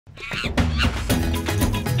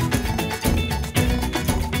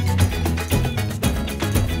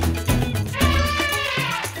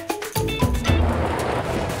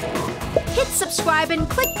Hit subscribe and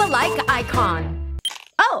click the like icon.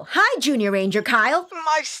 Oh, hi, Junior Ranger Kyle.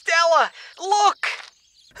 My Stella, look!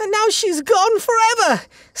 And now she's gone forever,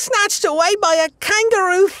 snatched away by a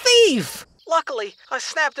kangaroo thief. Luckily, I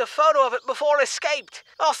snapped a photo of it before it escaped.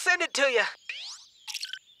 I'll send it to you.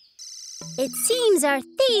 It seems our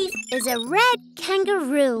thief is a red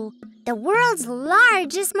kangaroo, the world's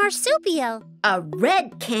largest marsupial. A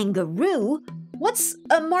red kangaroo? What's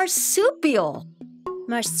a marsupial?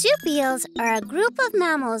 Marsupials are a group of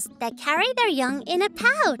mammals that carry their young in a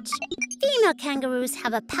pouch. Female kangaroos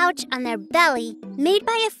have a pouch on their belly made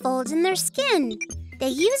by a fold in their skin. They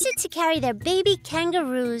use it to carry their baby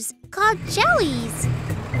kangaroos, called joeys.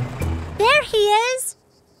 There he is!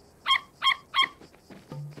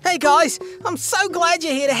 Hey guys, I'm so glad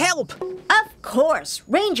you're here to help. Of course,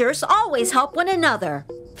 Rangers always help one another.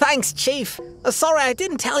 Thanks, Chief. Sorry I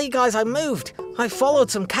didn't tell you guys I moved. I followed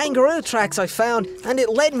some kangaroo tracks I found, and it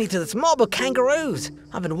led me to this mob of kangaroos.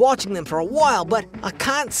 I've been watching them for a while, but I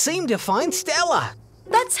can't seem to find Stella.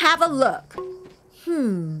 Let's have a look.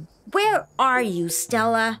 Where are you,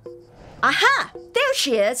 Stella? Aha! There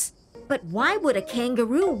she is! But why would a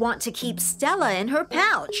kangaroo want to keep Stella in her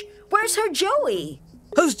pouch? Where's her joey?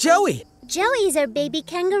 Who's Joey? Joeys are baby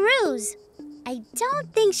kangaroos. I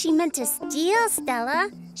don't think she meant to steal Stella.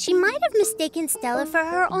 She might have mistaken Stella for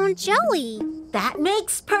her own joey. That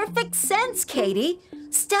makes perfect sense, Katie.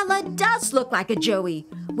 Stella does look like a joey,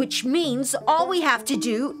 which means all we have to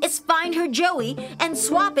do is find her joey and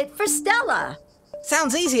swap it for Stella.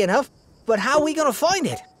 Sounds easy enough, but how are we gonna find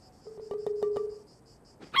it?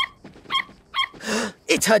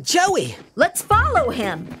 It's her joey! Let's follow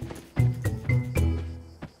him.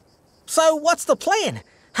 So what's the plan?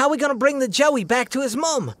 How are we gonna bring the joey back to his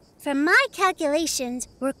mum? From my calculations,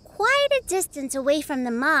 we're quite a distance away from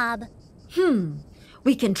the mob.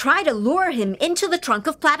 We can try to lure him into the trunk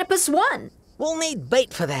of Platypus 1. We'll need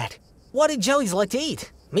bait for that. What do joeys like to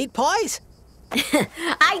eat? Meat pies?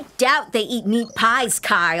 I doubt they eat meat pies,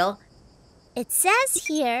 Kyle. It says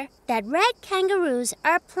here that red kangaroos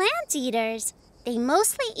are plant eaters. They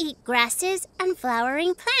mostly eat grasses and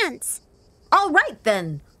flowering plants. All right,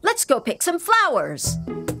 then. Let's go pick some flowers.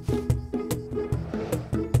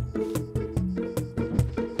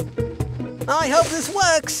 I hope this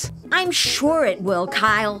works. I'm sure it will,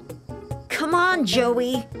 Kyle. Come on,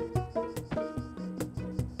 Joey.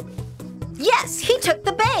 Yes, he took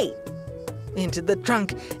the bait. Into the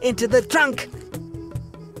trunk, into the trunk.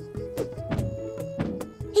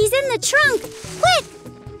 He's in the trunk! Quick!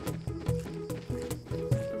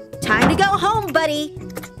 Time to go home, buddy.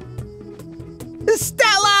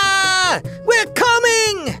 Stella! We're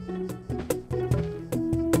coming!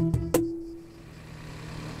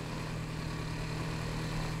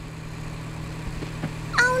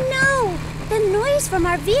 Oh no! The noise from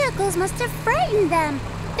our vehicles must have frightened them.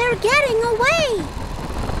 They're getting away.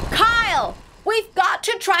 Kyle, we've got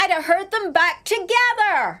to try to herd them back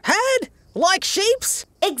together. Herd? Like sheeps?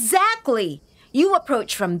 Exactly. You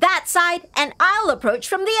approach from that side, and I'll approach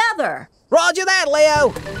from the other. Roger that,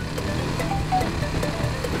 Leo.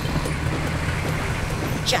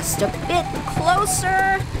 Just a bit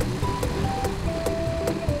closer.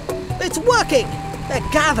 It's working. They're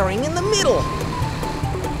gathering in the middle.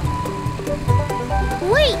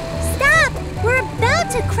 Wait, stop! We're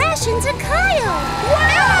about to crash into Kyle.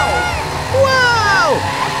 Whoa!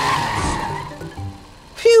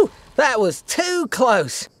 Phew, that was too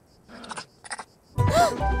close.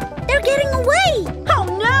 They're getting away! Oh,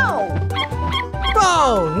 no!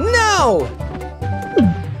 Oh, no!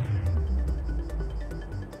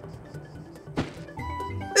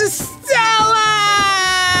 Stella!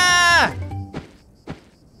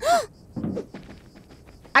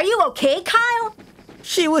 Are you okay, Kyle?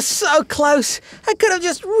 She was so close. I could have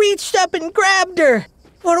just reached up and grabbed her.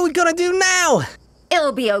 What are we gonna do now?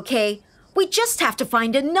 It'll be okay. We just have to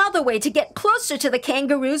find another way to get closer to the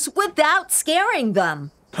kangaroos without scaring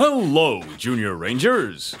them. Hello, Junior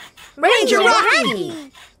Rangers. Ranger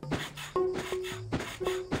Rocky!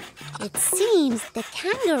 It seems the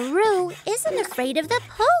kangaroo isn't afraid of the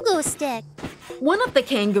pogo stick. One of the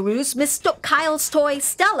kangaroos mistook Kyle's toy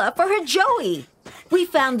Stella for her Joey. We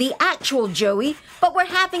found the actual Joey, but we're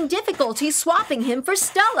having difficulty swapping him for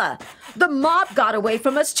Stella. The mob got away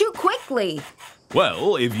from us too quickly.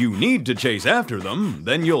 Well, if you need to chase after them,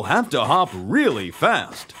 then you'll have to hop really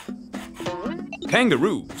fast.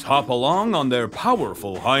 Kangaroos hop along on their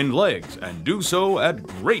powerful hind legs and do so at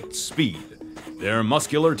great speed. Their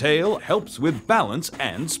muscular tail helps with balance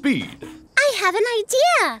and speed. I have an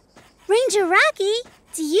idea! Ranger Rocky,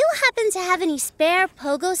 do you happen to have any spare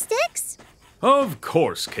pogo sticks? Of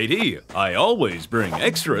course, Katie. I always bring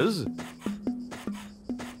extras.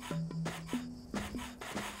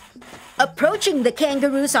 Approaching the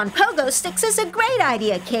kangaroos on pogo sticks is a great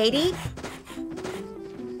idea, Katie.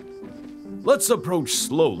 Let's approach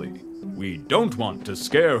slowly. We don't want to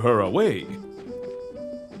scare her away.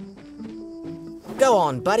 Go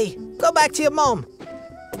on, buddy. Go back to your mom.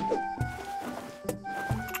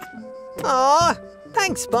 Aw,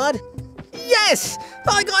 thanks, bud. Yes!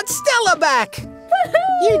 I got Stella back!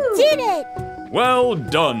 You did it! Well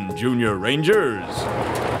done, Junior Rangers.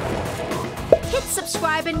 Hit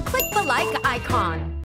subscribe and click the like icon.